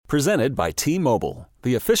Presented by T-Mobile,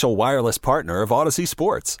 the official wireless partner of Odyssey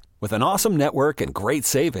Sports. With an awesome network and great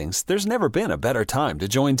savings, there's never been a better time to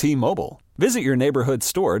join T-Mobile. Visit your neighborhood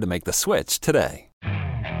store to make the switch today.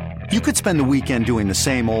 You could spend the weekend doing the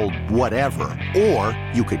same old whatever, or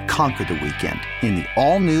you could conquer the weekend in the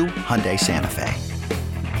all-new Hyundai Santa Fe.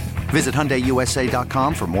 Visit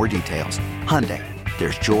HyundaiUSA.com for more details. Hyundai,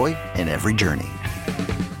 there's joy in every journey.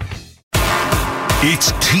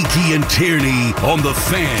 It's Tiki and Tierney on the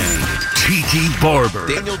Fan. Tiki Barber.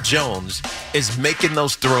 Daniel Jones is making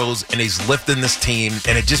those throws, and he's lifting this team,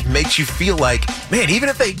 and it just makes you feel like, man, even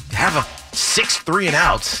if they have a 6-3 and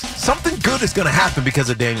outs, something good is going to happen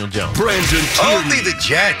because of Daniel Jones. Brandon Tierney. Only the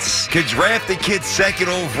Jets could draft the kid second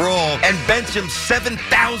overall and bench him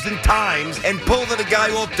 7,000 times and pull the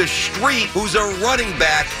guy off the street who's a running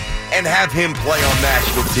back and have him play on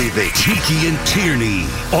national TV. Tiki and Tierney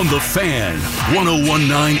on the Fan.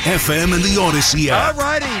 101.9 FM and the Odyssey app. All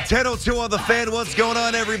righty, 10:02 on the Fan. What's going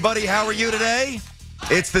on, everybody? How are you today?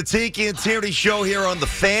 It's the Tiki and Tierney show here on the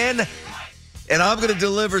Fan. And I'm going to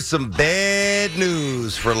deliver some bad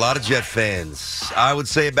news for a lot of Jet fans. I would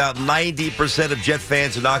say about 90% of Jet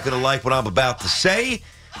fans are not going to like what I'm about to say.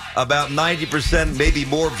 About 90%, maybe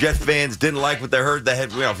more of Jet fans didn't like what they heard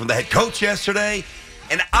from the head coach yesterday.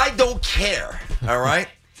 And I don't care, all right?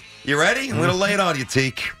 You ready? I'm going to lay it on you,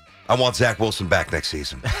 Teak. I want Zach Wilson back next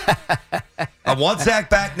season. I want Zach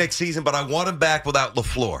back next season, but I want him back without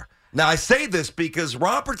LaFleur. Now, I say this because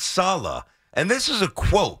Robert Saleh, and this is a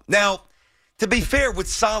quote. Now, to be fair with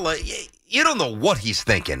Saleh, you don't know what he's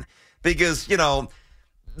thinking because, you know,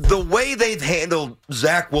 the way they've handled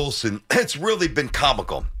Zach Wilson, it's really been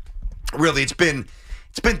comical. Really, it's been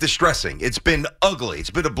distressing. It's been ugly. It's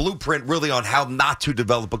been a blueprint, really, on how not to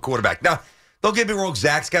develop a quarterback. Now, don't get me wrong,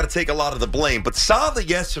 Zach's got to take a lot of the blame, but Saleh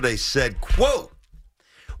yesterday said, quote,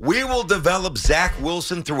 "We will develop Zach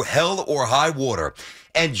Wilson through hell or high water."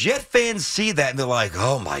 And Jet fans see that, and they're like,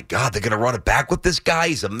 oh, my God, they're going to run it back with this guy.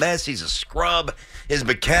 He's a mess. He's a scrub. His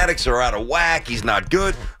mechanics are out of whack. He's not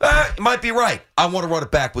good. You might be right. I want to run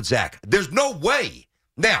it back with Zach. There's no way.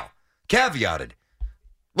 Now, caveated,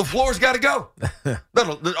 LaFleur's got to go.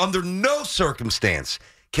 Under no circumstance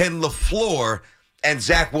can LaFleur and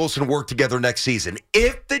Zach Wilson work together next season.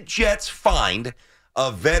 If the Jets find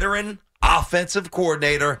a veteran offensive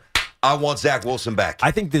coordinator, I want Zach Wilson back.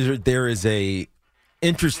 I think there is a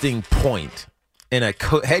interesting point in a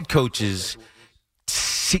head coach's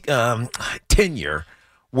tenure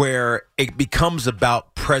where it becomes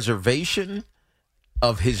about preservation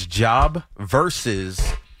of his job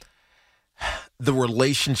versus the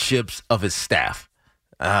relationships of his staff.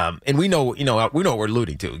 And we know what we're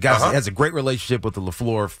alluding to. Guy has a great relationship with the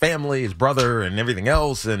LaFleur family, his brother, and everything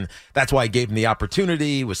else, and that's why he gave him the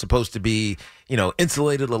opportunity. He was supposed to be,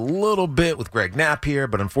 insulated a little bit with Greg Knapp here,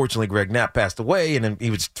 but unfortunately Greg Knapp passed away, and then he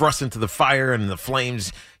was thrust into the fire, and the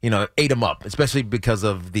flames, ate him up, especially because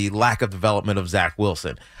of the lack of development of Zach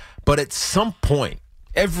Wilson. But at some point,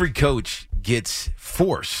 every coach gets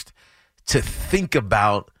forced to think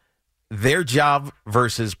about their job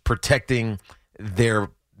versus protecting their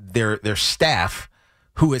staff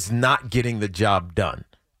who is not getting the job done.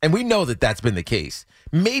 And we know that that's been the case.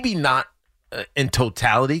 Maybe not in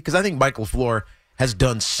totality, because I think Michael LaFleur has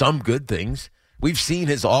done some good things. We've seen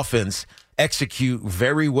his offense execute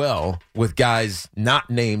very well with guys not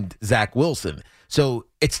named Zach Wilson. So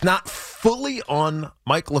it's not fully on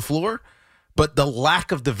Mike LaFleur, but the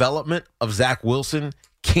lack of development of Zach Wilson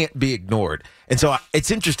can't be ignored. And so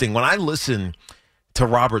it's interesting. When I listen to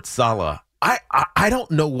Robert Saleh, I don't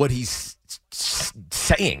know what he's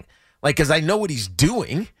saying, because I know what he's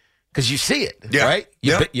doing because you see it, right?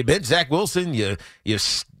 You bench Zach Wilson, you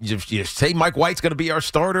say Mike White's going to be our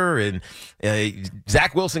starter, and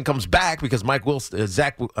Zach Wilson comes back because Mike White is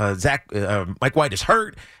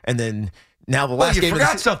hurt, and then now the last game. You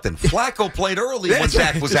forgot something. Flacco played early when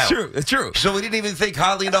Zach was out. It's true. So we didn't even think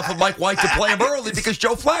highly enough of Mike White to play him early because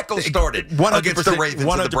Joe Flacco started against the Ravens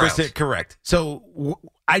and the Browns. 100% correct. So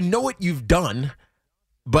I know what you've done,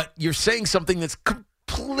 but you're saying something that's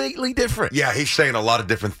completely different. Yeah, he's saying a lot of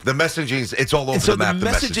different. The messaging, it's all over the map. The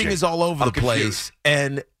messaging is all over the place,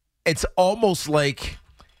 and it's almost like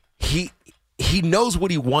he knows what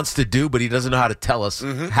he wants to do, but he doesn't know how to tell us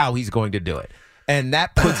how he's going to do it. And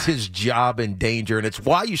that puts his job in danger. And it's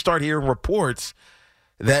why you start hearing reports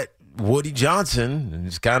that Woody Johnson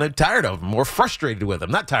is kind of tired of him or frustrated with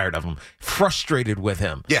him. Not tired of him, frustrated with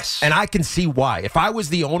him. Yes. And I can see why. If I was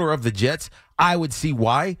the owner of the Jets, I would see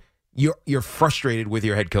why you're frustrated with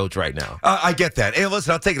your head coach right now. I get that. Hey,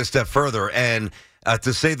 listen, I'll take it a step further. And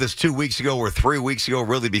to say this 2 weeks ago or 3 weeks ago,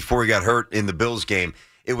 really before he got hurt in the Bills game,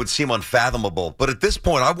 it would seem unfathomable. But at this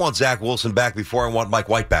point, I want Zach Wilson back before I want Mike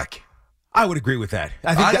White back. I would agree with that.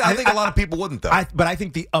 I think a lot of people wouldn't, though. But I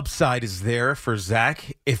think the upside is there for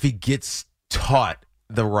Zach if he gets taught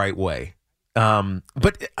the right way.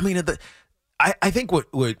 But, I mean, I think what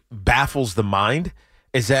baffles the mind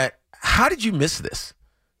is that how did you miss this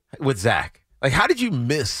with Zach? Like, how did you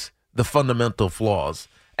miss the fundamental flaws?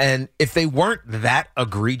 And if they weren't that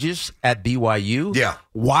egregious at BYU,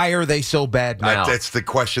 why are they so bad now? That's the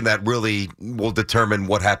question that really will determine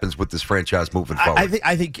what happens with this franchise moving forward.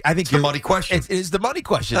 I think it's the money question. It is the money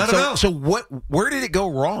question. I don't know. So where did it go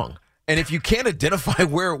wrong? And if you can't identify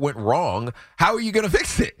where it went wrong, how are you going to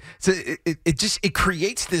fix it? So it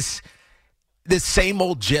creates this same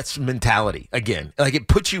old Jets mentality again. Like it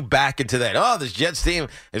puts you back into that, this Jets team,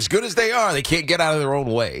 as good as they are, they can't get out of their own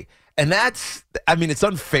way. And it's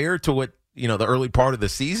unfair to what, the early part of the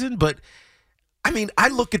season, but I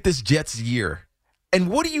look at this Jets year and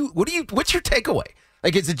what's your takeaway?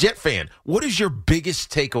 Like, as a Jet fan, what is your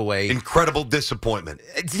biggest takeaway? Incredible disappointment.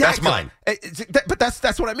 Exactly. That's mine. But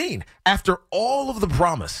that's what I mean. After all of the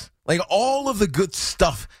promise, like all of the good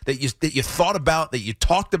stuff that you thought about, that you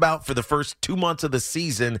talked about for the first 2 months of the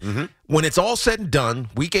season, when it's all said and done,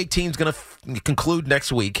 Week 18 is going to conclude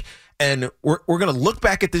next week, and we're going to look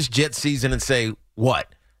back at this Jet season and say,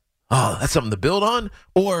 what? Oh, that's something to build on?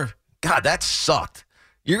 Or, God, that sucked.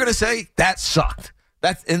 You're going to say, that sucked.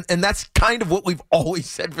 That's kind of what we've always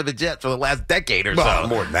said for the Jets for the last decade or so.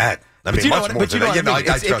 More than that. I know what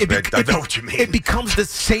you mean. It becomes the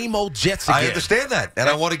same old Jets again. I understand that, and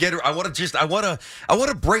I want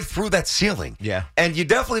to break through that ceiling. Yeah, and you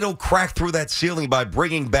definitely don't crack through that ceiling by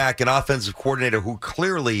bringing back an offensive coordinator who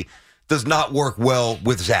clearly does not work well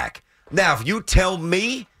with Zach. Now, if you tell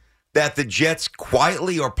me that the Jets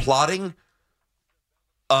quietly are plotting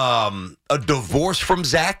a divorce from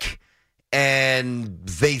Zach, and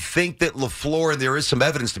they think that LaFleur, and there is some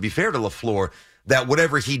evidence, to be fair to LaFleur, that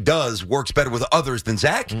whatever he does works better with others than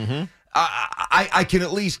Zach, I can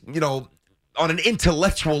at least, on an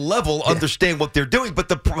intellectual level, understand what they're doing. But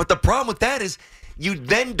the problem with that is you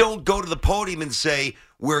then don't go to the podium and say,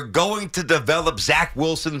 we're going to develop Zach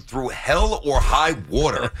Wilson through hell or high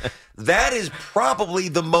water. That is probably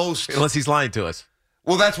the most... Unless he's lying to us.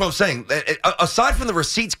 Well, that's what I'm saying. Aside from the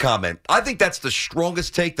receipts comment, I think that's the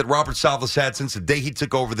strongest take that Robert Saleh has had since the day he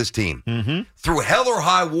took over this team. Through hell or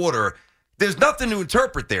high water, there's nothing to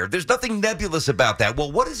interpret there. There's nothing nebulous about that.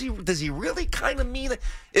 Well, what does he really kind of mean?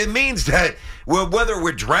 It means that whether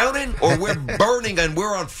we're drowning or we're burning and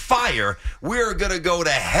we're on fire, we're going to go to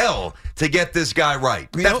hell to get this guy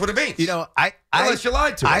right. That's what it means. Unless you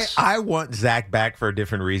lied to us. I want Zach back for a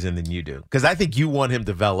different reason than you do, because I think you want him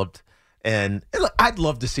developed. And I'd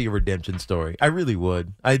love to see a redemption story. I really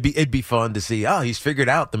would. It'd be fun to see, he's figured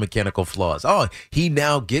out the mechanical flaws. He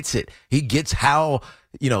now gets it. He gets how,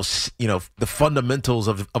 the fundamentals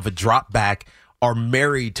of a drop back are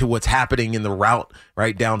married to what's happening in the route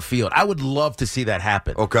right downfield. I would love to see that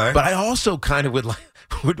happen. Okay. But I also kind of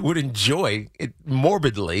would enjoy it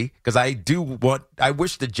morbidly, because I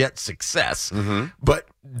wish the Jets success, but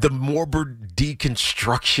the morbid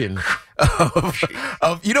deconstruction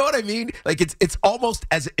of you know what I mean? Like it's almost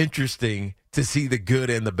as interesting to see the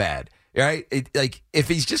good and the bad, right? Like if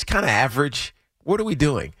he's just kind of average, what are we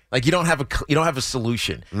doing? Like you don't have a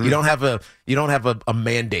solution. You don't have a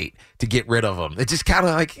mandate to get rid of him. It's just kind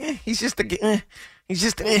of like he's just like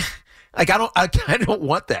I kind of don't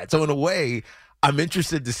want that. So in a way, I'm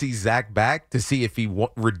interested to see Zach back, to see if he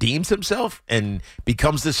redeems himself and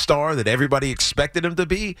becomes the star that everybody expected him to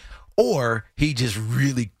be, or he just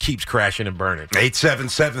really keeps crashing and burning.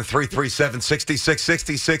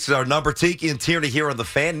 877-337-6666 is our number. Tiki and Tierney here on The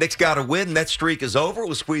Fan. Nick's got to win. That streak is over.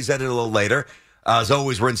 We'll squeeze that in a little later. As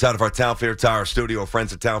always, we're inside of our Town Fair Tire studio.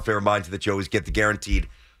 Friends at Town Fair remind you that you always get the guaranteed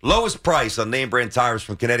lowest price on name brand tires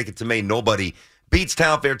from Connecticut to Maine. Nobody beats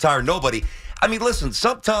Town Fair Tire. Nobody. I mean, listen,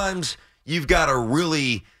 sometimes you've got to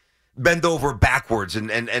really bend over backwards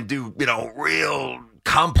and do, real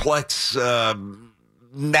complex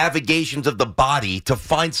navigations of the body to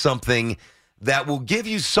find something that will give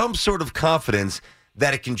you some sort of confidence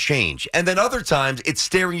that it can change. And then other times, it's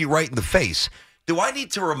staring you right in the face. Do I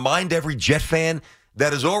need to remind every Jet fan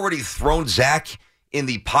that has already thrown Zach in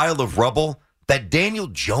the pile of rubble that Daniel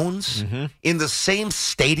Jones in the same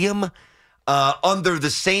stadium under the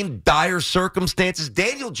same dire circumstances?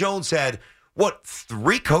 Daniel Jones had,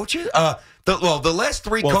 three coaches? The last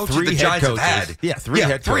three coaches the Giants have had. Yeah, three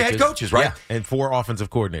head coaches, right? Yeah, and 4 offensive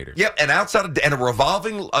coordinators. Yep, and outside of a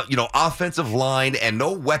revolving, offensive line and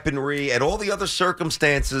no weaponry and all the other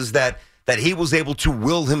circumstances that he was able to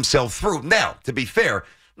will himself through. Now, to be fair, I'm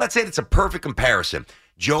not saying it's a perfect comparison.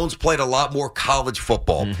 Jones played a lot more college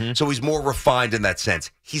football, so he's more refined in that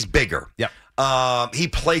sense. He's bigger. Yep. He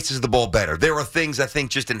places the ball better. There are things, I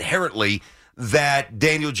think, just inherently that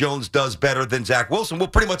Daniel Jones does better than Zach Wilson. Well,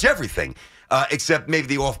 pretty much everything, except maybe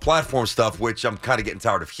the off-platform stuff, which I'm kind of getting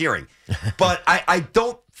tired of hearing. But I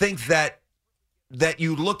don't think that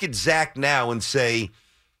you look at Zach now and say,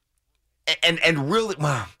 and really,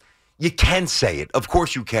 well, you can say it. Of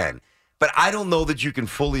course you can. But I don't know that you can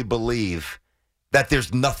fully believe that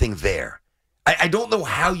there's nothing there. I don't know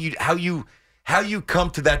how you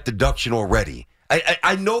come to that deduction already.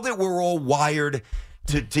 I know that we're all wired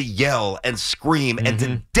to yell and scream and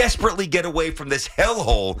to desperately get away from this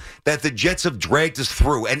hellhole that the Jets have dragged us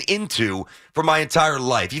through and into for my entire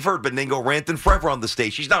life. You've heard Benigno ranting forever on the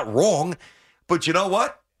stage. She's not wrong, but you know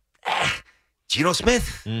what? Geno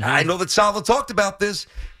Smith. I know that Saleh talked about this.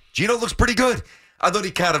 Geno looks pretty good. I thought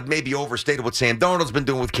he kind of maybe overstated what Sam Darnold's been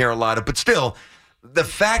doing with Carolina, but still, the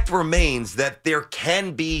fact remains that there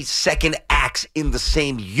can be second acts in the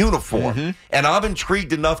same uniform. And I'm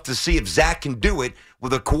intrigued enough to see if Zach can do it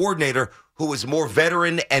with a coordinator who is more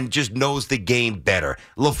veteran and just knows the game better.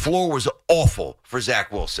 LaFleur was awful for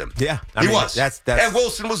Zach Wilson. Yeah. He was. And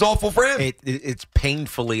Wilson was awful for him. It's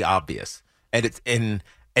painfully obvious. And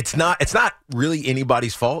it's not really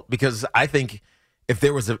anybody's fault, because I think if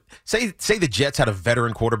there was say the Jets had a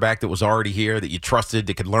veteran quarterback that was already here, that you trusted,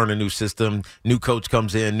 that could learn a new system, new coach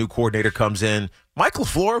comes in, new coordinator comes in, Mike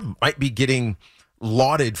LaFleur might be getting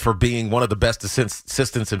lauded for being one of the best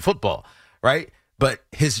assistants in football, right? But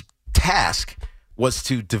his task was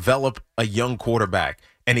to develop a young quarterback,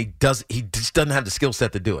 and he just doesn't have the skill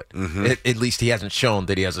set to do it. At least he hasn't shown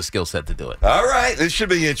that he has a skill set to do it. All right, this should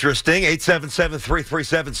be interesting.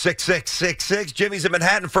 877-337-6666. Jimmy's in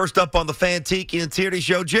Manhattan, first up on the Fan Tiki and Tierney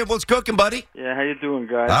Show. Jim, what's cooking, buddy? Yeah, how you doing,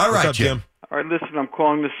 guys? All right, What's up, Jim? All right, listen, I'm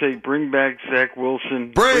calling to say bring back Zach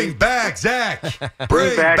Wilson. Bring back Zach.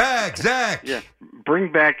 Bring back Zach. Yeah,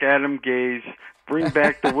 bring back Adam Gase. Bring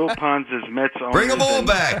back the Wilpons as Mets owners. Bring them all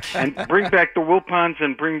back. And bring back the Wilpons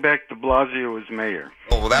and bring back de Blasio as mayor.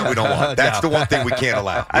 Oh, well, that we don't want. That's the one thing we can't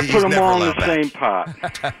allow. I put them all in the same pot.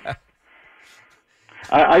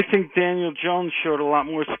 I think Daniel Jones showed a lot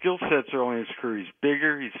more skill sets early in his career. He's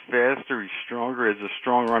bigger, he's faster, he's stronger, has a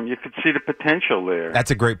strong arm. You could see the potential there.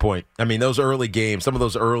 That's a great point. I mean, those early games, some of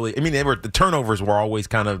those early, the turnovers were always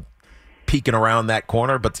kind of peeking around that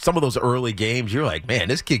corner, but some of those early games, you're like, man,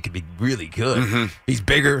 this kid could be really good. He's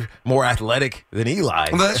bigger, more athletic than Eli.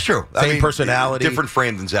 Well, that's true. Same personality, different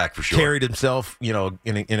frame than Zach for sure. Carried himself, in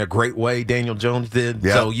a great way. Daniel Jones did.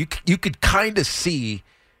 Yeah. So you could kind of see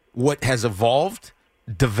what has evolved,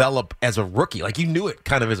 develop as a rookie. Like, you knew it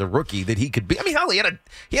kind of as a rookie that he could be. I mean, hell, he had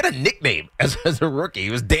a nickname as a rookie.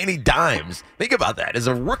 He was Danny Dimes. Think about that. As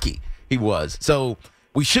a rookie, he was. So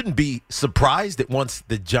we shouldn't be surprised that once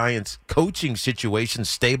the Giants' coaching situation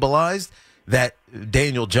stabilized, that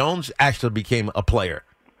Daniel Jones actually became a player.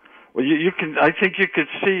 Well, I think you could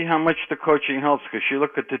see how much the coaching helps, because you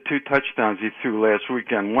look at the 2 touchdowns he threw last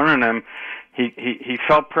weekend. One of them, he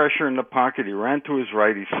felt pressure in the pocket. He ran to his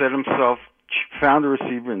right. He set himself, found the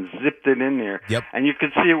receiver, and zipped it in there. Yep. And you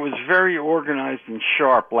could see it was very organized and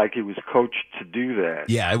sharp, like he was coached to do that.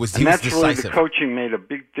 Yeah, it was. And that's decisive. really the coaching made a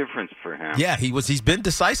big difference for him. Yeah, he's been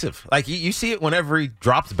decisive. Like, you see it whenever he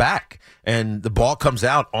drops back and the ball comes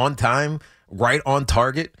out on time, right on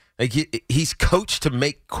target. Like, he's coached to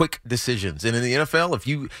make quick decisions. And in the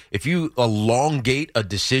NFL, if you elongate a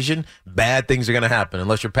decision, bad things are going to happen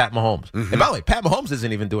unless you're Pat Mahomes. And by the way, Pat Mahomes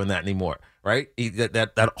isn't even doing that anymore, right?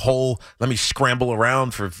 That whole, let me scramble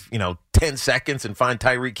around for 10 seconds and find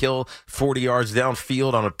Tyreek Hill 40 yards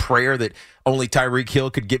downfield on a prayer that only Tyreek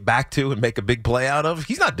Hill could get back to and make a big play out of.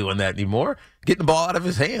 He's not doing that anymore. Getting the ball out of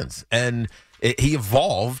his hands. And he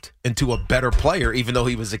evolved into a better player, even though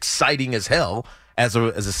he was exciting as hell as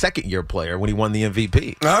a second-year player when he won the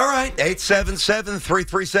MVP. All right,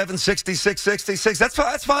 877-337-6666.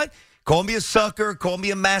 That's fine. Call me a sucker. Call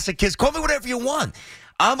me a masochist. Call me whatever you want.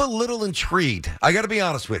 I'm a little intrigued. I got to be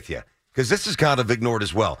honest with you, because this is kind of ignored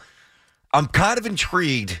as well. I'm kind of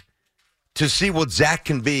intrigued to see what Zach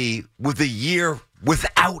can be with a year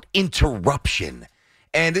without interruption.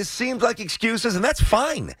 And it seems like excuses, and that's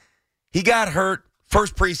fine. He got hurt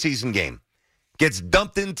first preseason game. Gets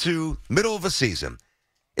dumped into middle of a season.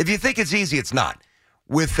 If you think it's easy, it's not.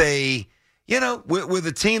 With a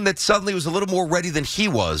team that suddenly was a little more ready than he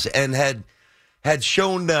was and had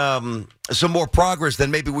shown some more progress than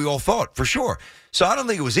maybe we all thought, for sure. So I don't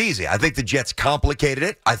think it was easy. I think the Jets complicated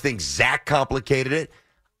it. I think Zach complicated it.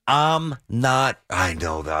 I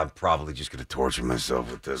know that I'm probably just going to torture myself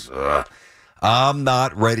with this. I'm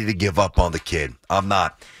not ready to give up on the kid. I'm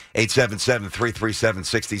not.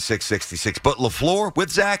 877-337-6666. But LaFleur with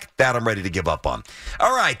Zach, that I'm ready to give up on.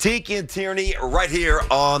 All right, Tiki and Tierney right here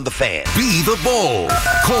on The Fan. Be the Bull.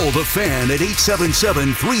 Call The Fan at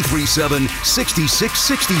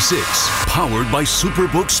 877-337-6666. Powered by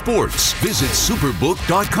Superbook Sports. Visit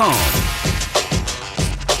superbook.com.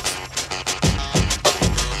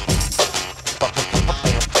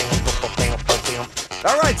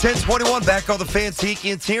 All right, 10:21, back on The Fan, Tiki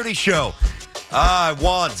and Tierney show. I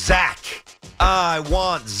want Zach,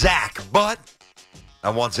 but I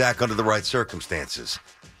want Zach under the right circumstances.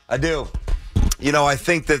 I do. You know, I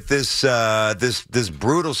think that this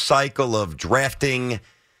brutal cycle of drafting,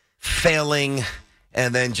 failing,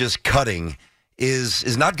 and then just cutting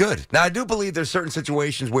is not good. Now, I do believe there's certain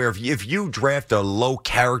situations where if you draft a low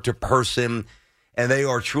character person and they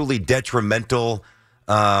are truly detrimental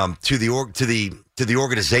to the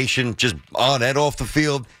organization, just on and off the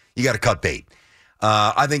field, you got to cut bait.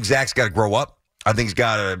 I think Zach's got to grow up. I think he's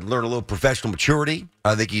got to learn a little professional maturity.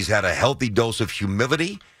 I think he's had a healthy dose of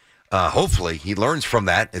humility. Hopefully, he learns from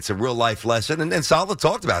that. It's a real life lesson. And Saleh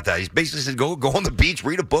talked about that. He's basically said, go on the beach,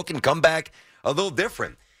 read a book, and come back a little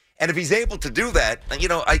different. And if he's able to do that, you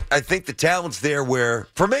know, I think the talent's there where,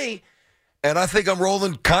 for me, and I think I'm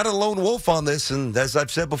rolling kind of lone wolf on this, and as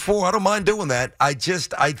I've said before, I don't mind doing that. I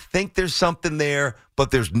think there's something there,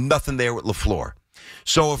 but there's nothing there with LaFleur.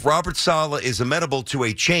 So if Robert Saleh is amenable to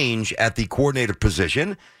a change at the coordinator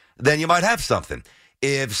position, then you might have something.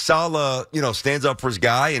 If Saleh, stands up for his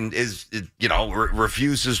guy and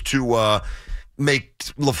refuses to make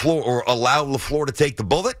LaFleur or allow LaFleur to take the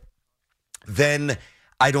bullet, then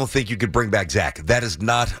I don't think you could bring back Zach. That is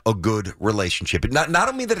not a good relationship. I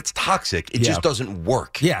don't mean that it's toxic. It just doesn't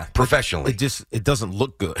work professionally. It doesn't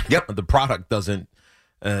look good. Yep. The product doesn't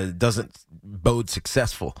bode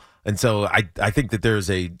successful. And so I think that there's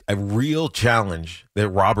a real challenge that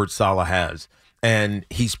Robert Saleh has, and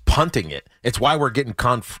he's punting it. It's why we're getting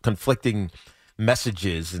conflicting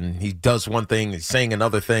messages, and he does one thing, he's saying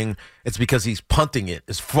another thing. It's because he's punting it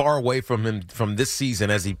as far away from him from this season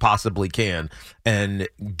as he possibly can, and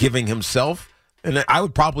giving himself, and I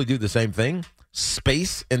would probably do the same thing,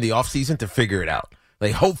 space in the offseason to figure it out.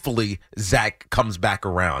 Like, hopefully Zach comes back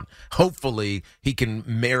around. Hopefully he can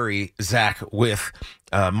marry Zach with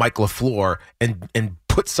Mike LaFleur and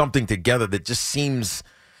put something together that just seems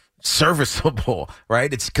serviceable,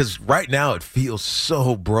 right? It's because right now it feels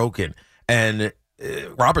so broken. And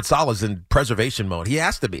Robert Saleh's in preservation mode. He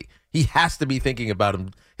has to be. He has to be thinking about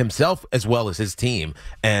himself as well as his team.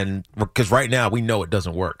 And because right now we know it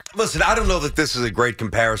doesn't work. Listen, I don't know that this is a great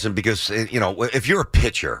comparison because, if you're a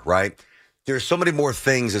pitcher, right, there's so many more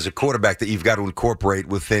things as a quarterback that you've got to incorporate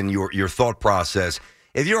within your thought process.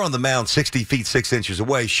 If you're on the mound 60 feet, 6 inches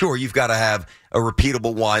away, sure, you've got to have a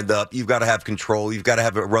repeatable windup. You've got to have control. You've got to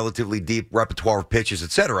have a relatively deep repertoire of pitches, et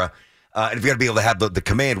cetera. And you've got to be able to have the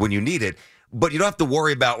command when you need it. But you don't have to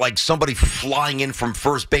worry about, like, somebody flying in from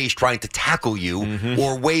first base trying to tackle you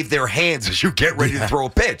or wave their hands as you get ready to throw a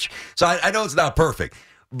pitch. So I know it's not perfect.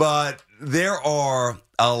 But there are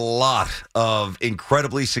a lot of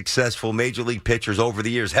incredibly successful major league pitchers over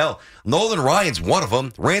the years. Hell, Nolan Ryan's one of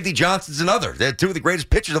them. Randy Johnson's another. They're two of the greatest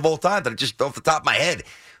pitchers of all time that are just off the top of my head,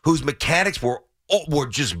 whose mechanics were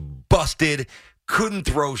just busted, couldn't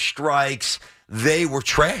throw strikes. They were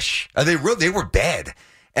trash. They were bad.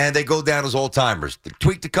 And they go down as all-timers. They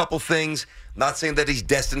tweaked a couple things. I'm not saying that he's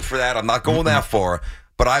destined for that. I'm not going that far.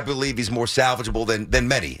 But I believe he's more salvageable than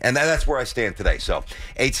many. And that's where I stand today. So,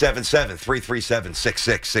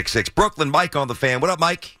 877-337-6666. Brooklyn, Mike on the Fan. What up,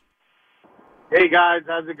 Mike? Hey, guys.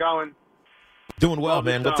 How's it going? Doing well,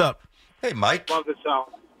 man. What's up? Hey, Mike. Love the show.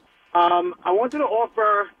 I wanted to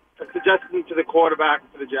offer a suggestion to the quarterback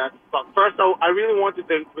for the Jets. But first, I really wanted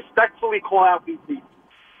to respectfully call out BT.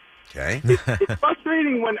 Okay. It's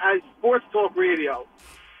frustrating when, as sports talk radio,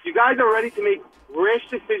 you guys are ready to make rash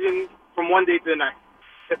decisions from one day to the next.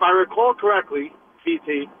 If I recall correctly,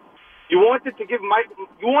 BT, you wanted to give Mike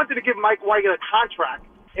White a contract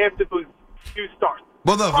after those two starts.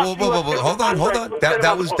 Well, no, hold on.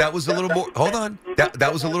 That was a little more. Hold on.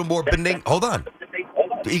 That was a little more benign. Hold on.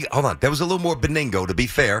 That was a little more benigno, to be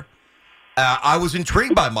fair. I was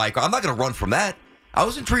intrigued by Mike. I'm not going to run from that. I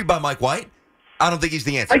was intrigued by Mike White. I don't think he's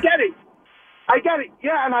the answer. I get it.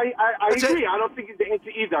 Yeah, and I agree. I don't think he's the answer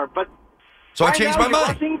either. But so I changed my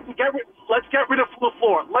mind. Let's get rid of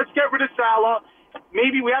LaFleur. Let's get rid of Saleh.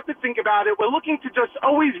 Maybe we have to think about it. We're looking to just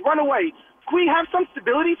always run away. Can we have some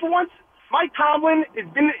stability for once? Mike Tomlin has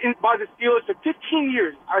been by the Steelers for 15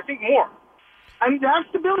 years, I think more. And to have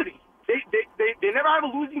stability. They never have a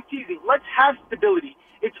losing season. Let's have stability.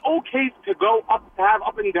 It's okay to go up, to have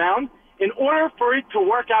up and down. in order for it to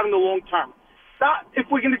work out in the long term. If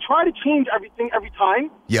we're going to try to change everything every time,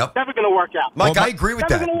 Yep. never going to work out. Mike, I agree with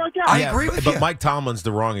Never that. gonna work out. I agree with you. But Mike Tomlin's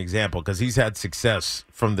the wrong example because he's had success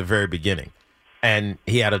from the very beginning. And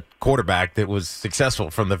he had a quarterback that was successful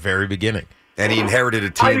from the very beginning. And he inherited a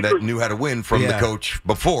team that knew how to win from the coach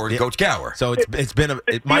before, Coach Gower. So it's been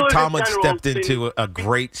Mike Tomlin stepped into a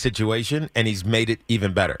great situation, and he's made it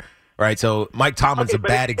even better. Right, so Mike Tomlin's a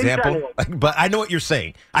bad example, but I know what you're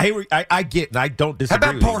saying. I get, and I don't disagree.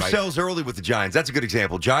 How about Parcells early with the Giants? That's a good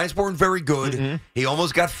example. Giants weren't very good. Mm-hmm. He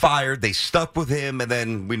almost got fired. They stuck with him, and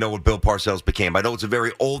then we know what Bill Parcells became. I know it's a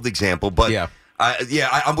very old example, but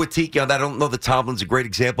I'm with Tiki on that. I don't know that Tomlin's a great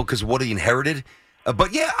example because of what he inherited.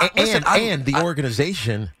 But the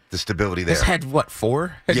organization, the stability there. It's had what,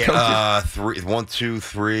 4 head coaches? 3, 1, 2,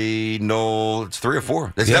 3. No, it's 3 or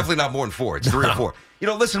 4. It's definitely not more than 4. It's 3 or 4.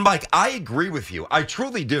 Listen, Mike, I agree with you. I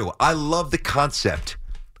truly do. I love the concept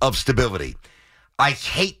of stability. I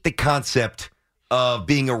hate the concept of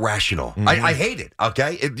being irrational. Mm-hmm. I hate it,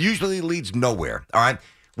 okay? It usually leads nowhere, all right?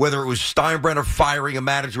 Whether it was Steinbrenner firing a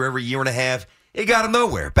manager every year and a half, it got him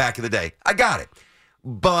nowhere back in the day. I got it.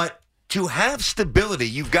 But to have stability,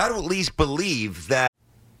 you've got to at least believe that.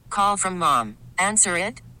 Call from mom. Answer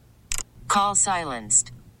it. Call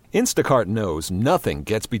silenced. Instacart knows nothing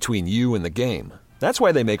gets between you and the game. That's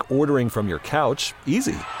why they make ordering from your couch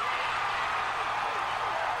easy.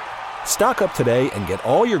 Stock up today and get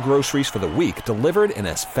all your groceries for the week delivered in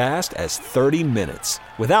as fast as 30 minutes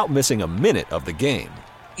without missing a minute of the game.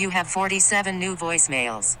 You have 47 new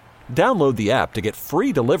voicemails. Download the app to get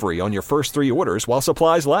free delivery on your first 3 orders while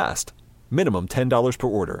supplies last. Minimum $10 per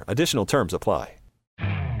order. Additional terms apply.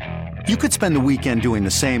 You could spend the weekend doing the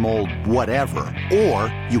same old whatever,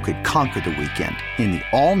 or you could conquer the weekend in the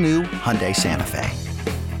all-new Hyundai Santa Fe.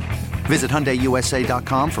 Visit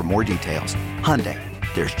HyundaiUSA.com for more details. Hyundai,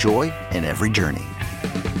 there's joy in every journey.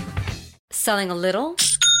 Selling a little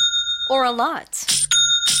or a lot?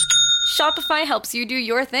 Shopify helps you do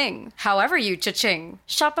your thing, however you cha-ching.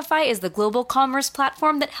 Shopify is the global commerce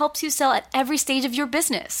platform that helps you sell at every stage of your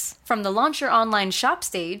business. From the launch your online shop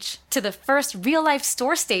stage, to the first real-life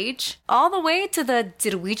store stage, all the way to the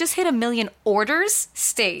did we just hit 1 million orders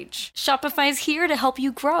stage. Shopify's here to help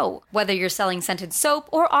you grow. Whether you're selling scented soap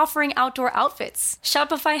or offering outdoor outfits,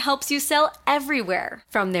 Shopify helps you sell everywhere.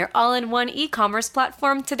 From their all-in-one e-commerce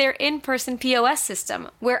platform to their in-person POS system,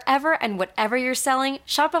 wherever and whatever you're selling,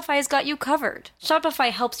 Shopify's got you covered. Shopify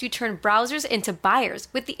helps you turn browsers into buyers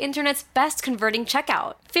with the internet's best converting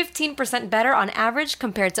checkout. 15% better on average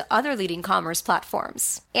compared to other leading commerce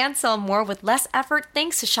platforms. And sell more with less effort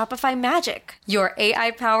thanks to Shopify Magic, your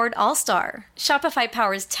AI-powered all-star. Shopify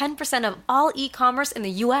powers 10% of all e-commerce in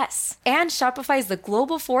the U.S. And Shopify is the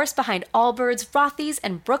global force behind Allbirds, Rothy's,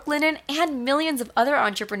 and Brooklinen, and millions of other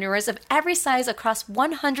entrepreneurs of every size across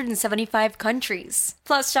 175 countries.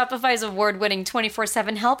 Plus, Shopify's award-winning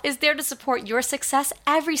 24/7 help is there to support your success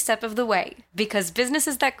every step of the way. Because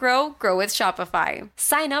businesses that grow with Shopify.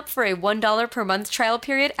 Sign up for a $1 per month trial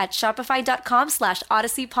period at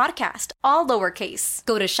shopify.com/Odyssey Podcast, all lowercase.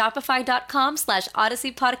 Go to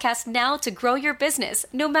shopify.com/Odyssey Podcast now to grow your business,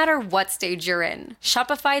 no matter what stage you're in.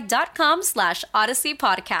 Shopify.com/Odyssey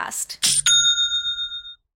Podcast.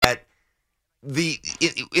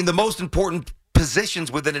 In the most important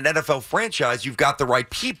positions within an NFL franchise, you've got the right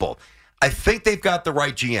people. I think they've got the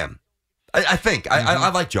right GM. I think. Mm-hmm. I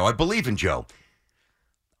like Joe. I believe in Joe.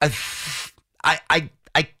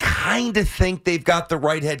 I kind of think they've got the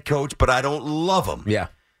right head coach, but I don't love him. Yeah.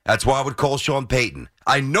 That's why I would call Sean Payton.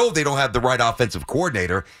 I know they don't have the right offensive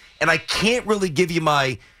coordinator, and I can't really give you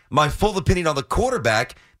my full opinion on the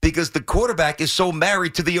quarterback because the quarterback is so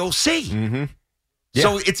married to the OC. Mm-hmm. Yeah.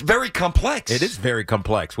 So it's very complex. It is very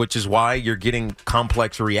complex, which is why you're getting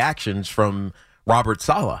complex reactions from Robert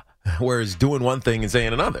Saleh, whereas doing one thing and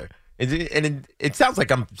saying another. And it sounds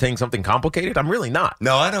like I'm saying something complicated. I'm really not.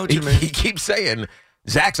 No, I know what you mean. He keeps saying,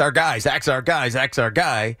 Zach's our guy, Zach's our guy, Zach's our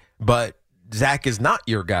guy, but Zach is not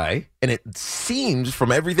your guy. And it seems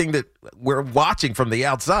from everything that we're watching from the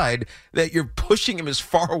outside that you're pushing him as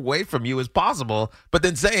far away from you as possible, but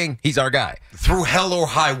then saying he's our guy. Through hell or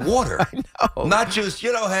high water. I know. Not just,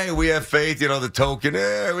 hey, we have faith, the token,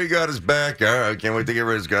 we got his back. All right, can't wait to get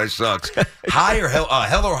rid of this guy. Sucks.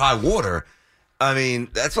 Hell or high water. I mean,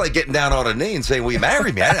 that's like getting down on a knee and saying, will you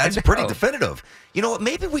marry me? That's pretty definitive. You know what?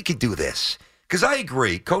 Maybe we could do this. Because I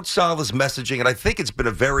agree. Coach Saleh's messaging, and I think it's been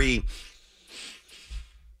a very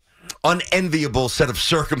unenviable set of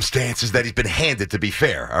circumstances that he's been handed, to be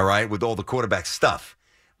fair, all right, with all the quarterback stuff.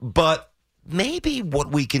 But maybe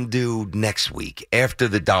what we can do next week after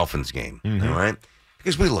the Dolphins game, all right,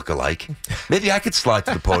 Because we look alike. Maybe I could slide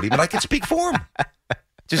to the podium and I could speak for him.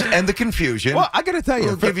 Just end the confusion. Well, I got to tell you.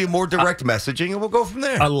 We'll give you more direct messaging and we'll go from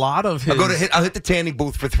there. A lot of his... I'll hit the tanning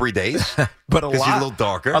booth for 3 days. But he's a little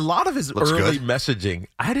darker. A lot of his early good. messaging,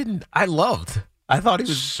 I loved. I thought he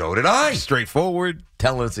was... So did I. Straightforward,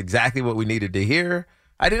 telling us exactly what we needed to hear.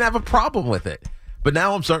 I didn't have a problem with it. But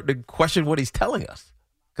now I'm starting to question what he's telling us.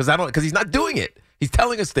 Because he's not doing it. He's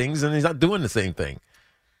telling us things and he's not doing the same thing.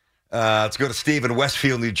 Let's go to Steve in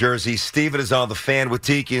Westfield, New Jersey. Steven is on the Fan with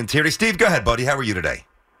Tiki and Tierney. Steve, go ahead, buddy. How are you today?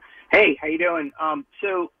 Hey, how you doing?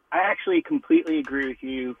 So I actually completely agree with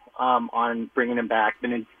you on bringing him back.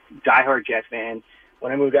 Been a diehard Jets fan.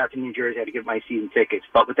 When I moved out to New Jersey, I had to get my season tickets.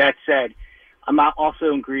 But with that said, I'm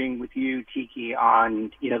also agreeing with you, Tiki,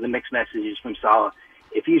 on the mixed messages from Saleh.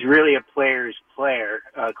 If he's really a player's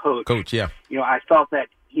coach, yeah. I felt that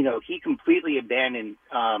he completely abandoned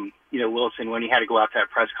Wilson when he had to go out to that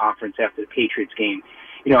press conference after the Patriots game.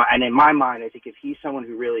 And in my mind, I think if he's someone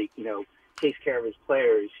who really takes care of his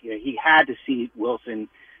players, he had to see Wilson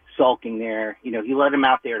sulking there. He let him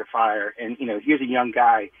out there to fire. And, here's a young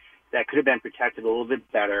guy that could have been protected a little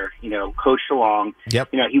bit better, coached along. Yep.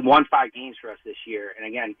 He won 5 games for us this year. And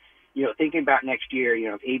again, thinking about next year,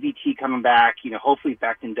 if ABT coming back, hopefully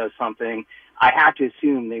Becton does something. I have to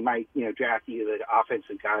assume they might, draft either the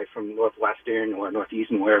offensive guy from Northwestern or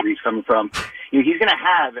Northeastern, wherever he's coming from. He's going to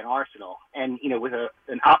have an arsenal. And, with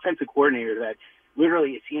an offensive coordinator that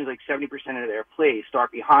literally it seems like 70% of their plays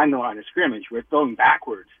start behind the line of scrimmage. We're throwing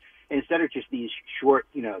backwards instead of just these short,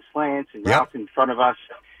 slants and routes in front of us.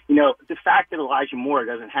 The fact that Elijah Moore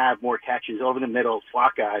doesn't have more catches over the middle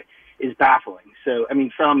slot guy is baffling. So,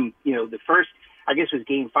 from, the first, I guess it was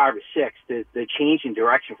game 5 or 6, the change in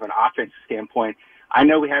direction from an offensive standpoint. I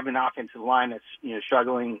know we have an offensive line that's,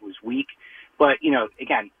 struggling, was weak. But,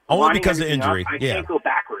 again, only because of injury. I can't go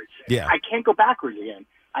backwards. Yeah. I can't go backwards again.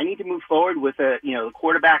 I need to move forward with the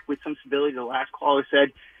quarterback with some stability. The last caller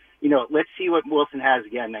said, let's see what Wilson has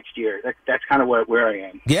again next year. That's kind of where I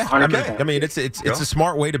am. Yeah, 100%. It's a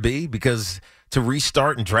smart way to be, because to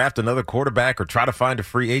restart and draft another quarterback or try to find a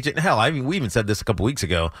free agent. Hell, we even said this a couple weeks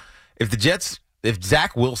ago. If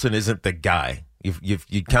Zach Wilson isn't the guy,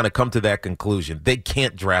 you kind of come to that conclusion. They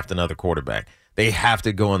can't draft another quarterback. They have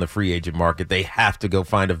to go on the free agent market. They have to go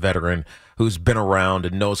find a veteran who's been around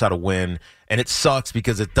and knows how to win. And it sucks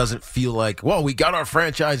because it doesn't feel like, well, we got our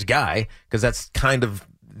franchise guy, because that's kind of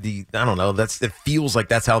it feels like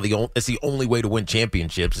that's it's the only way to win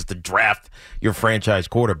championships is to draft your franchise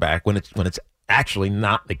quarterback when it's actually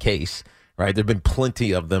not the case, right? There've been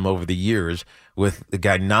plenty of them over the years with the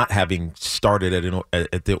guy not having started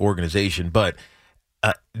at the organization, but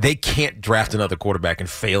they can't draft another quarterback and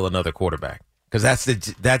fail another quarterback, because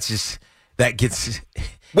that gets.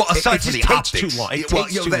 Well, aside it from the takes optics, too long. It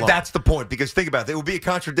takes too long. That's the point. Because think about it, it would be a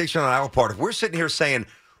contradiction on our part if we're sitting here saying,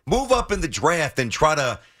 move up in the draft and try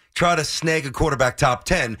to snag a quarterback top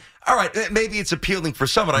 10. All right, maybe it's appealing for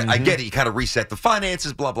someone. I get it. You kind of reset the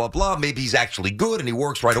finances, blah, blah, blah. Maybe he's actually good and he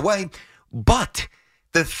works right away. But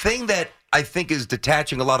the thing that I think is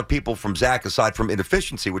detaching a lot of people from Zach, aside from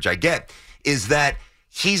inefficiency, which I get, is that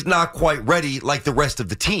he's not quite ready like the rest of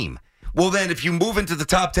the team. Well, then, if you move into the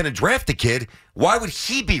top 10 and draft a kid, why would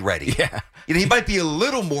he be ready? Yeah. He might be a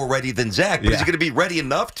little more ready than Zach, but is he going to be ready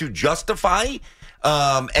enough to justify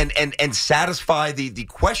and satisfy the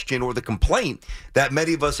question or the complaint that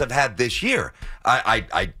many of us have had this year?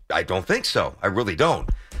 I don't think so. I really don't.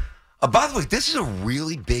 By the way, this is a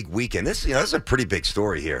really big weekend. This is a pretty big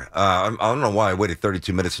story here. I don't know why I waited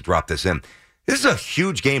 32 minutes to drop this in. This is a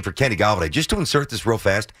huge game for Kenny Golladay. Just to insert this real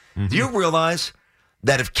fast, do you realize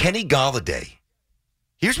that if Kenny Golladay,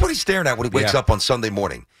 here's what he's staring at when he wakes up on Sunday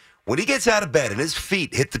morning. When he gets out of bed and his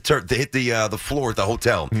feet hit the floor at the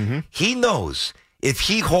hotel, he knows if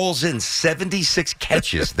he hauls in 76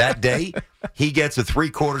 catches that day, he gets a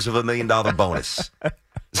 $750,000 bonus.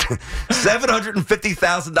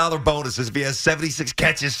 $750,000 bonus if he has 76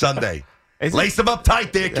 catches Sunday. Lace him up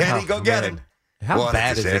tight there, Kenny. Go get him. How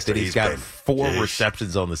bad is it that he's got 4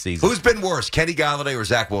 receptions on the season? Who's been worse, Kenny Golladay or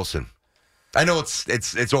Zach Wilson? I know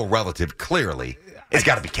it's all relative. Clearly, it's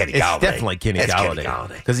got to be Kenny Golladay. It's definitely Kenny Golladay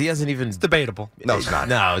because he hasn't even. It's debatable. No, it's not.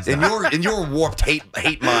 No, it's in not. your warped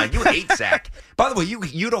hate mind, you hate Zach. By the way,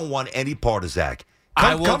 you don't want any part of Zach.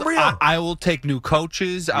 I will take new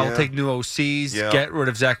coaches. I will take new OCs. Yeah. Get rid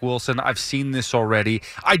of Zach Wilson. I've seen this already.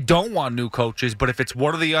 I don't want new coaches, but if it's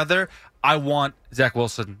one or the other, I want Zach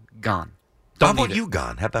Wilson gone. How about you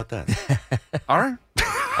gone? How about that? All right.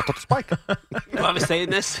 I thought the spike. You want me saying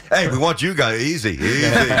this? Hey, we want you guys. Easy.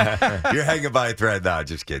 You're hanging by a thread. No,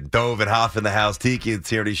 just kidding. Dove and Hoff in the house. Tiki and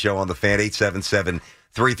Tierney show on the Fan.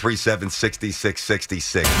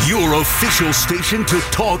 337-6666. Your official station to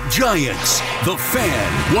talk Giants. The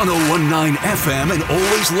Fan, 101.9 FM, and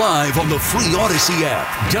always live on the free Odyssey app.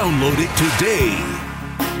 Download it today.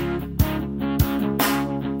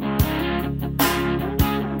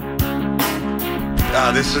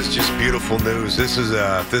 This is just beautiful news. This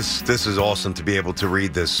is awesome to be able to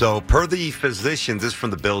read this. So, per the physicians, this is from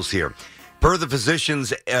the Bills here. Per the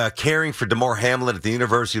physicians caring for Damar Hamlin at the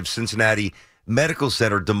University of Cincinnati Medical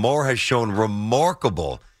Center, Damar has shown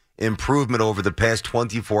remarkable improvement over the past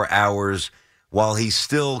 24 hours. While he's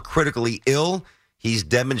still critically ill, he's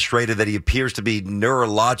demonstrated that he appears to be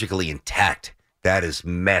neurologically intact. That is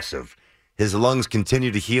massive. His lungs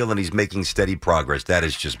continue to heal, and he's making steady progress. That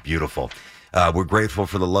is just beautiful. We're grateful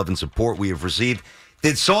for the love and support we have received.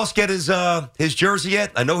 Did Sauce get his jersey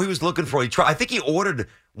yet? I know he was looking for it. I think he ordered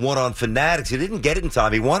one on Fanatics. He didn't get it in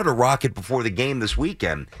time. He wanted to rock it before the game this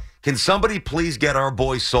weekend. Can somebody please get our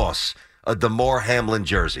boy Sauce a Damar Hamlin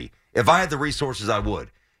jersey? If I had the resources, I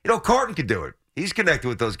would. Carton could do it. He's connected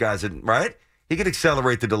with those guys, right? He could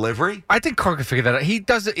accelerate the delivery. I think Carton can figure that out. He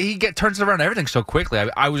does it. Turns around everything so quickly.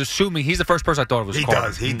 I was assuming he's the first person I thought it was.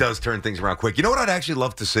 He does turn things around quick. You know what I'd actually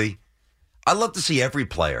love to see? I'd love to see every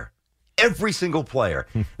single player.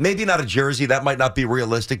 Maybe not a jersey. That might not be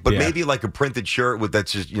realistic, but maybe like a printed shirt with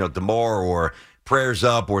that's just, Damar or Prayers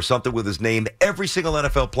Up or something with his name. Every single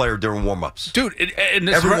NFL player during warm-ups. Dude, and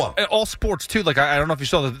everyone. All sports, too. Like, I don't know if you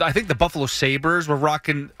saw, I think the Buffalo Sabres were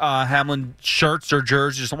rocking Hamlin shirts or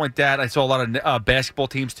jerseys or something like that. I saw a lot of basketball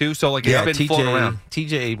teams, too. So, like, it's been floating around.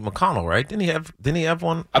 TJ McConnell, right? Didn't he have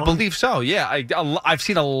one? I believe so, yeah. I've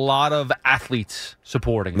seen a lot of athletes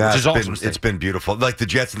supporting, which is awesome. It's been beautiful. Like, the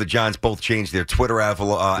Jets and the Giants both changed their Twitter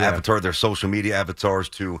avatar, their social media avatars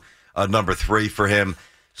to number 3 for him.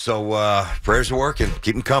 So prayers are working.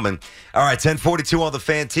 Keep them coming. All right, 10:42 on the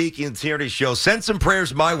Fan, Tiki and Tierney Show. Send some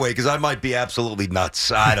prayers my way because I might be absolutely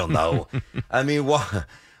nuts. I don't know. I mean, why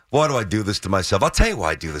do I do this to myself? I'll tell you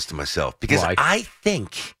why I do this to myself. Because I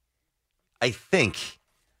think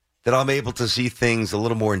that I'm able to see things a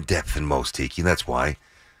little more in depth than most, Tiki. And that's why.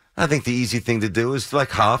 I think the easy thing to do is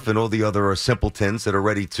like Hoff and all the other simpletons that are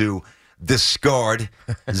ready to discard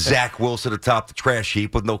Zach Wilson atop the trash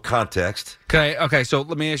heap with no context. Okay, so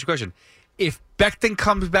let me ask you a question. If Becton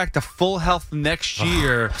comes back to full health next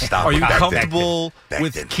year, are you comfortable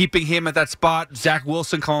with keeping him at that spot? Zach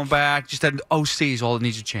Wilson coming back, just an OC is all that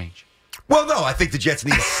needs to change. Well, no, I think the Jets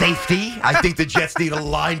need safety. I think the Jets need a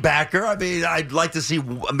linebacker. I mean, I'd like to see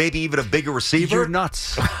maybe even a bigger receiver. You're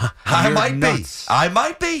nuts. I might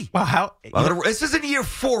be. Well, this isn't year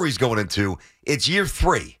 4 he's going into. It's year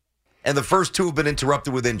 3. And the first 2 have been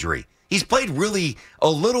interrupted with injury. He's played really a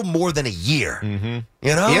little more than a year. Mm-hmm.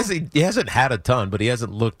 He hasn't had a ton, but he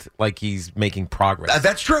hasn't looked like he's making progress.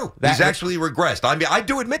 That's true. He's actually regressed. I mean, I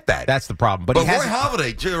do admit that. That's the problem. But Roy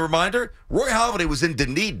Halladay, just a reminder, Roy Halladay was in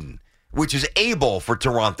Dunedin, which is A-ball for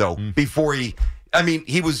Toronto, before he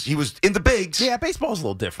was in the bigs. Yeah, baseball's a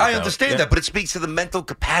little different. I understand that, but it speaks to the mental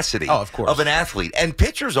capacity of course, of an athlete. And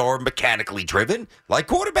pitchers are mechanically driven, like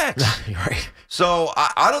quarterbacks. Right. So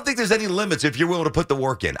I don't think there's any limits if you're willing to put the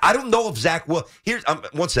work in. I don't know if Zach will. Here's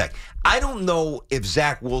one sec. I don't know if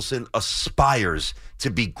Zach Wilson aspires to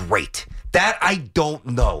be great. That I don't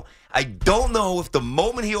know. I don't know if the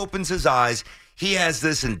moment he opens his eyes, he has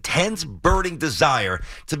this intense, burning desire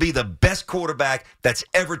to be the best quarterback that's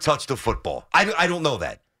ever touched a football. I don't know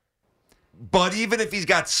that. But even if he's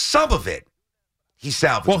got some of it, he's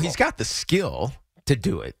salvageable. Well, he's got the skill to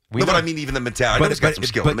do it. But I mean, even the mentality. I know he's got some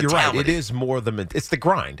skill. But you're right. It is more it's the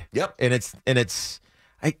grind. Yep. And it's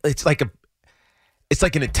like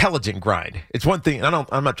an intelligent grind. It's one thing.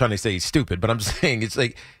 I'm not trying to say he's stupid, but I'm saying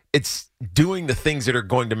it's doing the things that are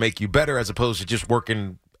going to make you better as opposed to just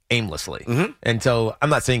working aimlessly. Mm-hmm. And so I'm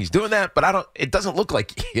not saying he's doing that, but it doesn't look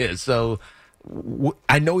like he is. So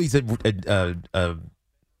I know he's a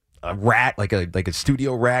rat, like a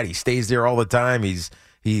studio rat. He stays there all the time. He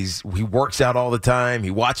works out all the time.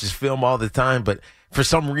 He watches film all the time, but for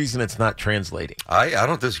some reason it's not translating. I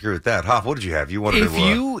don't disagree with that. Hoff, what did you have? You wanted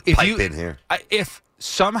to pipe in here. If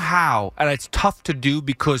somehow, and it's tough to do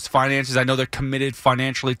because finances, I know they're committed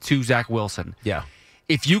financially to Zach Wilson. Yeah.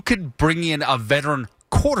 If you could bring in a veteran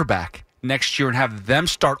quarterback next year and have them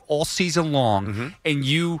start all season long, and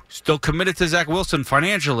you still committed to Zach Wilson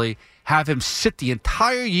financially, have him sit the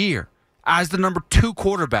entire year as the number 2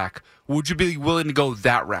 quarterback, would you be willing to go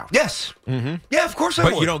that route? Yes. Mm-hmm. Yeah, of course I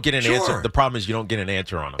would. But you don't get an answer. The problem is you don't get an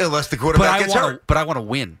answer on him. Unless the quarterback gets hurt. But I want to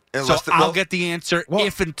win. I'll get the answer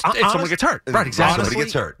if someone gets hurt. Right, exactly. Somebody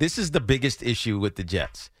gets hurt. This is the biggest issue with the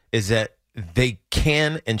Jets, is that they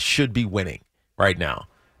can and should be winning right now.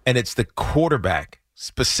 And it's the quarterback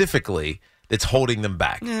specifically that's holding them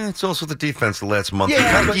back. Yeah, it's also the defense the last month.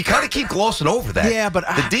 Yeah, you kind of keep glossing over that. Yeah, but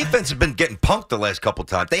the defense has been getting punked the last couple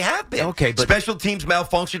times. They have been. Okay, but special teams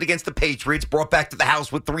malfunctioned against the Patriots, brought back to the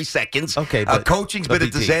house with 3 seconds. Okay, but coaching's been a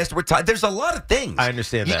disaster. There's a lot of things. I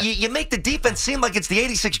understand that. You make the defense seem like it's the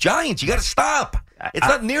 '86 Giants. You got to stop. It's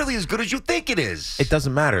not nearly as good as you think it is. It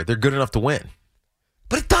doesn't matter. They're good enough to win.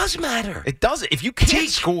 But it does matter. It doesn't. If you can't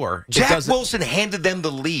score, Jack Wilson handed them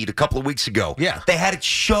the lead a couple of weeks ago. Yeah. They had it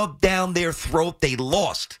shoved down their throat. They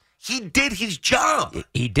lost. He did his job.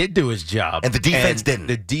 He did do his job. And the defense didn't.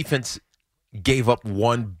 The defense gave up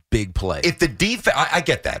one big play. If the defense, I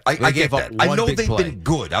get that. I get that. I know they've been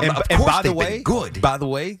good. Of course they've been good. By the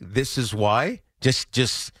way, this is why.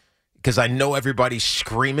 Just because I know everybody's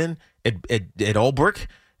screaming at Ulbrich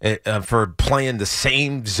for playing the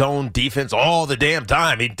same zone defense all the damn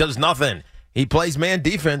time. He does nothing. He plays man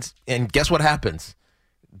defense, and guess what happens?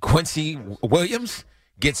 Quincy Williams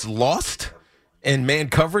gets lost in man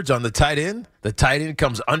coverage on the tight end. The tight end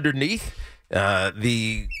comes underneath.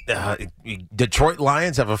 The Detroit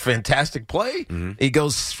Lions have a fantastic play. Mm-hmm. He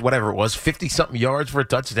goes, whatever it was, 50-something yards for a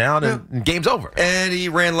touchdown, and game's over. And he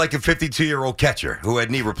ran like a 52-year-old catcher who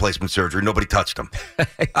had knee replacement surgery. Nobody touched him.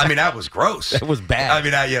 I mean, that was gross. That was bad. I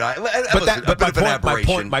mean, that was a bit of an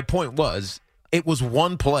aberration. My point was, it was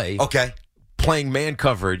one play. Okay. Playing man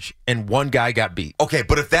coverage, and one guy got beat. Okay,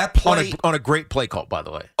 but if that play... On a great play call, by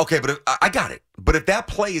the way. Okay, but I got it. But if that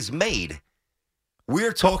play is made...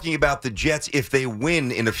 We're talking about the Jets. If they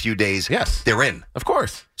win in a few days, yes, they're in. Of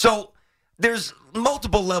course. So there's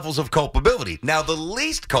multiple levels of culpability. Now, the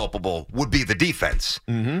least culpable would be the defense.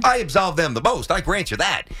 Mm-hmm. I absolve them the most. I grant you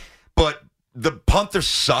that. But the punter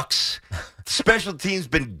sucks. Special teams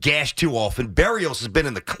been gashed too often. Berrios has been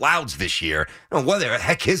in the clouds this year. I don't know where the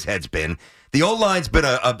heck his head's been. The O-line's been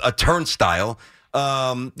a turnstile.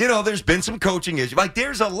 There's been some coaching issues. Like,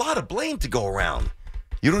 there's a lot of blame to go around.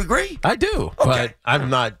 You don't agree? I do, but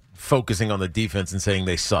I'm not focusing on the defense and saying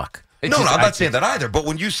they suck. No, I'm not saying that either. But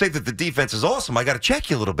when you say that the defense is awesome, I got to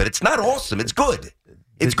check you a little bit. It's not awesome. It's good.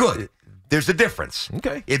 It's good. There's a difference.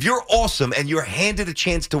 Okay. If you're awesome and you're handed a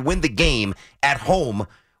chance to win the game at home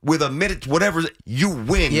with a minute, whatever, you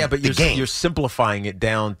win. Yeah, but game. You're simplifying it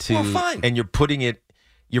down to, fine. And you're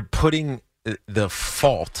putting the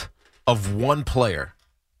fault of one player,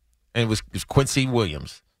 and it was Quincy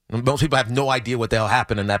Williams. Most people have no idea what the hell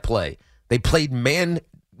happened in that play. They played man.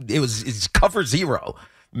 It's cover zero.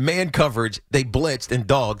 Man coverage. They blitzed and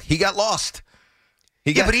dogged. He got lost.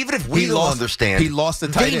 But even if we don't understand, he lost the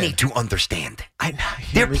tight end. They need to understand.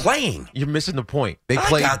 They're playing. You're missing the point. They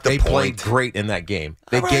played great in that game.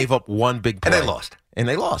 They gave up one big play. And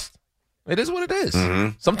they lost. It is what it is.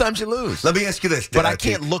 Mm-hmm. Sometimes you lose. Let me ask you this. But I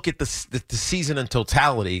can't look at the season in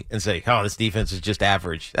totality and say, oh, this defense is just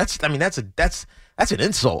average. That's an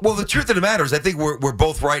insult. Well, the truth of the matter is I think we're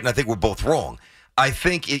both right and I think we're both wrong. I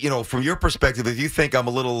think, from your perspective, if you think I'm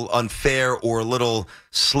a little unfair or a little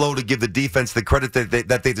slow to give the defense the credit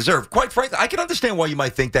that they deserve, quite frankly, I can understand why you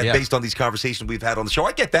might think that based on these conversations we've had on the show.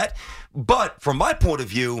 I get that. But from my point of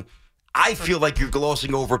view, I feel like you're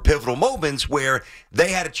glossing over pivotal moments where they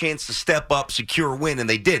had a chance to step up, secure a win, and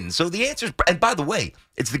they didn't. So the answer is, and by the way,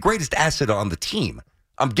 it's the greatest asset on the team.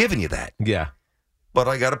 I'm giving you that. Yeah. But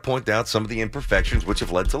I got to point out some of the imperfections which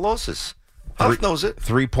have led to losses. Huff knows it.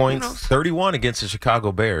 3 points, 31 against the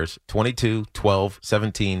Chicago Bears, 22, 12,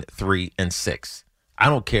 17, 3, and 6. I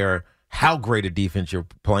don't care how great a defense you're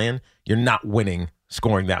playing. You're not winning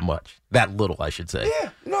scoring that much. That little, I should say. Yeah.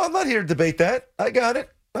 No, I'm not here to debate that. I got it.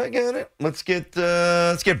 Let's get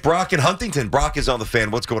Brock in Huntington. Brock is on the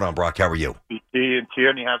Fan. What's going on, Brock? How are you? And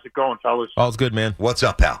Tierney, how's it going, fellas? All's good, man. What's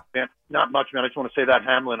up, pal? Man, not much, man. I just want to say that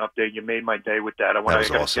Hamlin update, you made my day with that. I got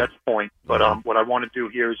awesome. a Jets point, but what I want to do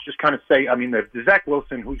here is just kind of say, the Zach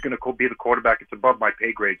Wilson, who's going to be the quarterback, it's above my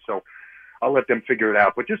pay grade, so I'll let them figure it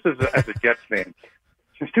out. But just as a Jets fan,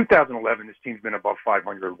 since 2011, this team's been above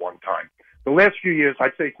 500 one time. The last few years,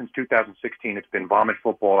 I'd say since 2016, it's been vomit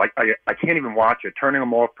football. I can't even watch it. Turning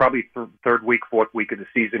them off probably third week, fourth week of the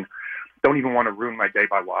season. Don't even want to ruin my day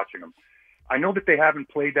by watching them. I know that they haven't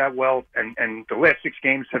played that well, and the last 6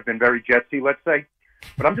 games have been very Jetsy, let's say.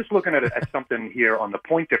 But I'm just looking at something here on the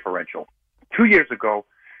point differential. 2 years ago,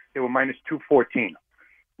 they were minus 214.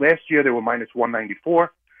 Last year, they were minus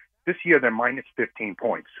 194. This year, they're minus 15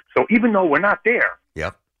 points. So even though we're not there,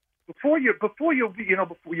 yep. Before you got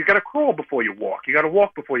to crawl before you walk. You got to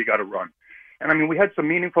walk before you got to run. And we had some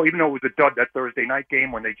meaningful, even though it was a dud that Thursday night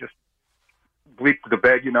game when they just bleeped the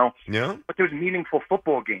bed, Yeah. But there was meaningful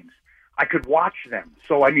football games. I could watch them.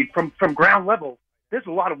 So from ground level, there's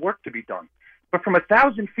a lot of work to be done. But from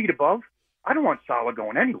 1,000 feet above, I don't want Saleh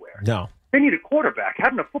going anywhere. No. They need a quarterback.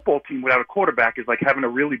 Having a football team without a quarterback is like having a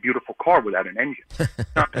really beautiful car without an engine.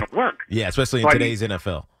 It's not going to work. Yeah, especially in today's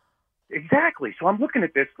NFL. Exactly. So I'm looking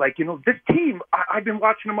at this like, this team, I've been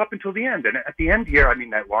watching them up until the end. And at the end here, I mean,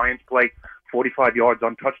 that Lions play 45 yards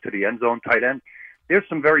untouched to the end zone, tight end. There's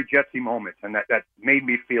some very Jetsy moments, and that made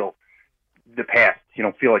me feel the past,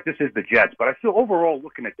 feel like this is the Jets. But I feel overall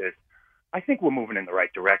looking at this, I think we're moving in the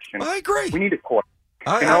right direction. I agree. We need a quarterback.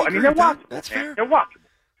 I mean, they're watchable. That's fair. They're watchable.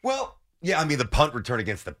 Well, yeah, I mean, the punt return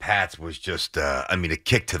against the Pats was just, a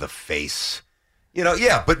kick to the face.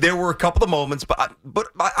 But there were a couple of moments, but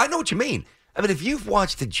I know what you mean. I mean, if you've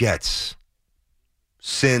watched the Jets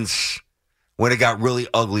since when it got really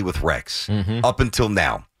ugly with Rex up until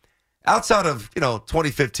now, outside of,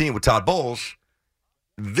 2015 with Todd Bowles,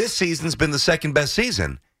 this season's been the second best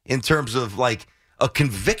season in terms of, like, a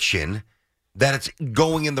conviction that it's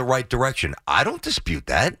going in the right direction. I don't dispute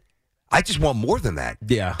that. I just want more than that.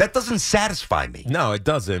 Yeah. That doesn't satisfy me. No, it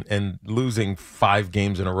doesn't. And losing 5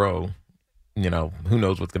 games in a row, who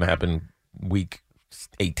knows what's going to happen week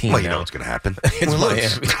 18 Well, now. you know what's going to happen.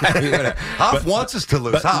 It's Miami. Hoff wants us to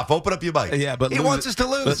lose. Hoff, open up your mic. Yeah, but he wants us to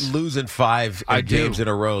lose. But losing 5 games in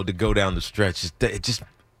a row to go down the stretch,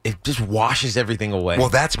 it just washes everything away. Well,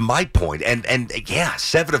 that's my point. And yeah,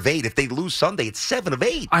 7 of 8. If they lose Sunday, it's 7 of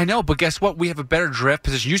 8. I know, but guess what? We have a better draft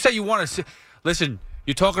position. You say you want to listen.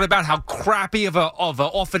 You're talking about how crappy of a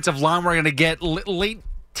offensive line we're going to get late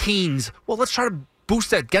teens. Well, let's try to boost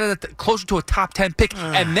that, get it closer to a top 10 pick,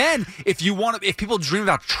 and then if people dream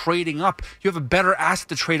about trading up, you have a better asset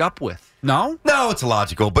to trade up with. No, it's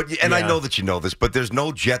logical, I know that you know this, but there's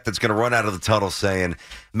no Jet that's going to run out of the tunnel saying,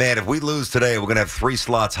 "Man, if we lose today, we're going to have 3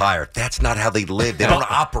 slots higher." That's not how they live. They don't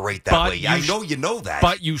operate that way. I know you know that.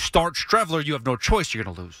 But you start Strevler, you have no choice. You're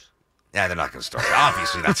going to lose. Yeah, they're not going to start.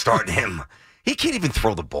 Obviously, not starting him. He can't even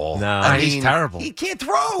throw the ball. No, he's terrible. He can't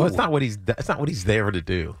throw. Well, it's not what he's there to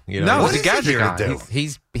do. No, what he's a gadget guy. To do?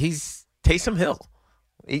 He's Taysom Hill,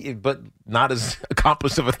 but not as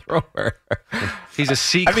accomplished of a thrower. He's a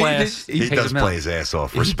C class. He does play his ass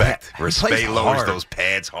off. Respect. Respect lowers those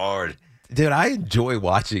pads hard. Dude, I enjoy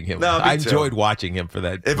watching him. No, I enjoyed watching him for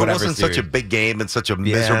that. If it wasn't such a big game and such a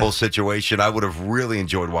miserable situation, I would have really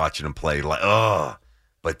enjoyed watching him play.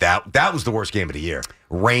 But that was the worst game of the year.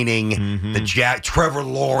 Raining, Trevor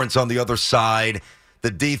Lawrence on the other side,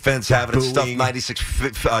 the defense having it stuffed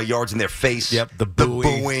 96 yards in their face. Yep, the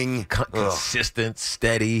booing. Consistent,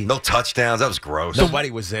 steady. No touchdowns. That was gross.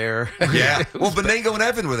 Nobody was there. Yeah. Well, Benengo and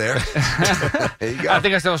Evan were there. There you go. I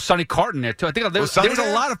think I saw Sonny Carton there, too. I think there was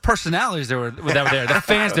a lot of personalities that were there. The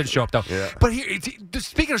fans didn't show up, though. Yeah. But here,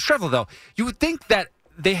 speaking of Strevler, though, you would think that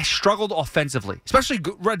they struggled offensively, especially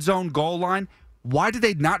red zone goal line. Why did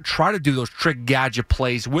they not try to do those trick gadget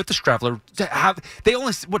plays with the Strevler?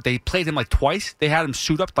 They played him like twice? They had him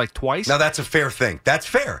suit up like twice? Now, that's a fair thing. That's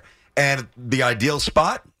fair. And the ideal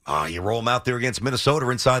spot, you roll him out there against Minnesota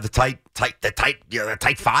inside the tight 5, the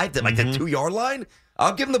 2-yard line.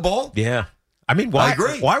 I'll give him the ball. Yeah. I mean, why? I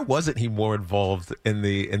agree. Why wasn't he more involved in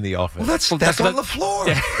the offense? Well, that's on the floor.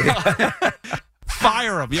 Yeah.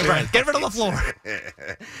 Fire him. You're right. Get rid of the floor.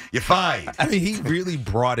 You're fine. I mean, he really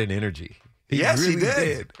brought in energy. Yes, really he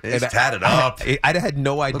did. And He's tatted up. I had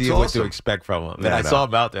no idea what to expect from him. And I saw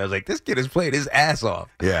him out there. I was like, this kid is playing his ass off.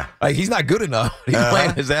 Yeah. Like, he's not good enough. He's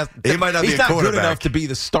playing his ass. He might not be a quarterback. He's not good enough to be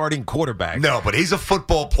the starting quarterback. No, but he's a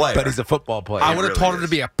football player. I would have told him to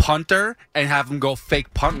be a punter and have him go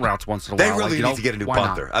fake punt routes once in a while. They really need to get a new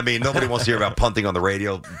punter. Not? I mean, nobody wants to hear about punting on the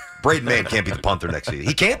radio. Braden Mann can't be the punter next season.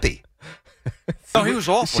 He can't be. No, he was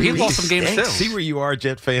awful. He lost some games still. See where you are,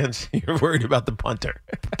 Jet fans. You're worried about the punter.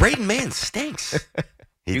 Braden Mann stinks.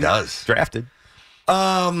 He does. Drafted. Yeah,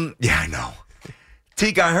 I know.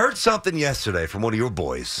 Teak, I heard something yesterday from one of your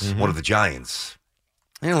boys, one of the Giants.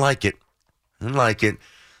 I didn't like it. Mr.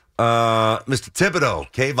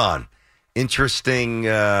 Thibodeau, Kayvon, interesting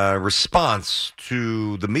response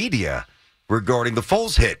to the media regarding the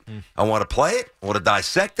Foles hit. I want to play it. I want to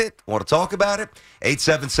dissect it. I want to talk about it.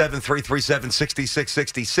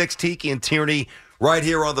 877-337-6666. Tiki and Tierney right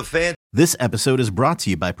here on The Fan. This episode is brought to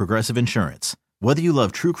you by Progressive Insurance. Whether you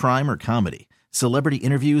love true crime or comedy, celebrity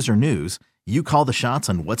interviews or news, you call the shots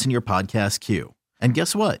on what's in your podcast queue. And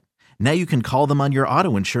guess what? Now you can call them on your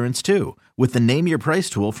auto insurance too with the Name Your Price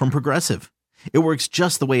tool from Progressive. It works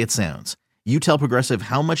just the way it sounds. You tell Progressive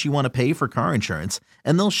how much you want to pay for car insurance,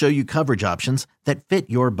 and they'll show you coverage options that fit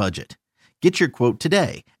your budget. Get your quote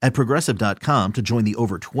today at Progressive.com to join the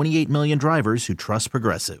over 28 million drivers who trust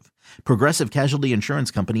Progressive. Progressive Casualty Insurance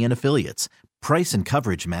Company and Affiliates. Price and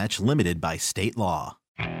coverage match limited by state law.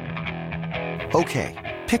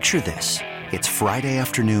 Okay, picture this. It's Friday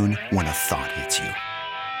afternoon when a thought hits you.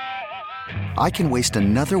 I can waste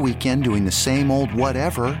another weekend doing the same old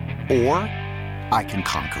whatever, or I can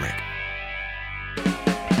conquer it.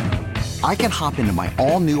 I can hop into my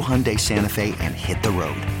all-new Hyundai Santa Fe and hit the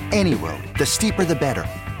road. Any road. The steeper, the better.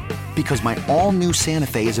 Because my all-new Santa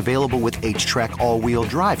Fe is available with H-Track all-wheel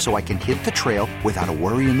drive, so I can hit the trail without a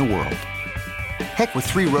worry in the world. Heck, with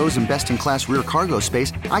 3 rows and best-in-class rear cargo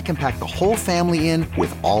space, I can pack the whole family in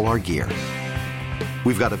with all our gear.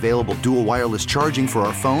 We've got available dual wireless charging for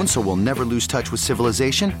our phones, so we'll never lose touch with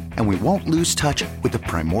civilization, and we won't lose touch with the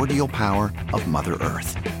primordial power of Mother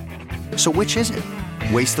Earth. So which is it?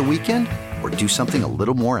 Waste the weekend or do something a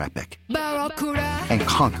little more epic? And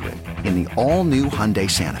conquer it in the all-new Hyundai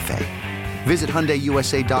Santa Fe. Visit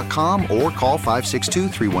HyundaiUSA.com or call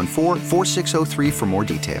 562-314-4603 for more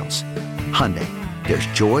details. Hyundai, there's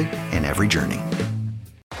joy in every journey.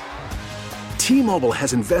 T-Mobile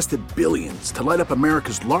has invested billions to light up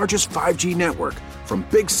America's largest 5G network, from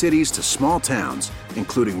big cities to small towns,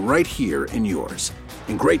 including right here in yours.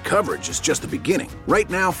 And great coverage is just the beginning. Right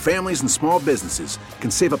now, families and small businesses can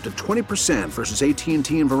save up to 20% versus AT&T and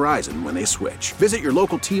Verizon when they switch. Visit your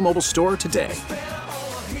local T-Mobile store today.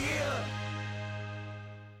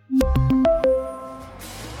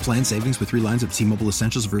 Plan savings with 3 lines of T-Mobile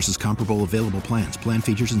Essentials versus comparable available plans. Plan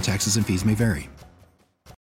features and taxes and fees may vary.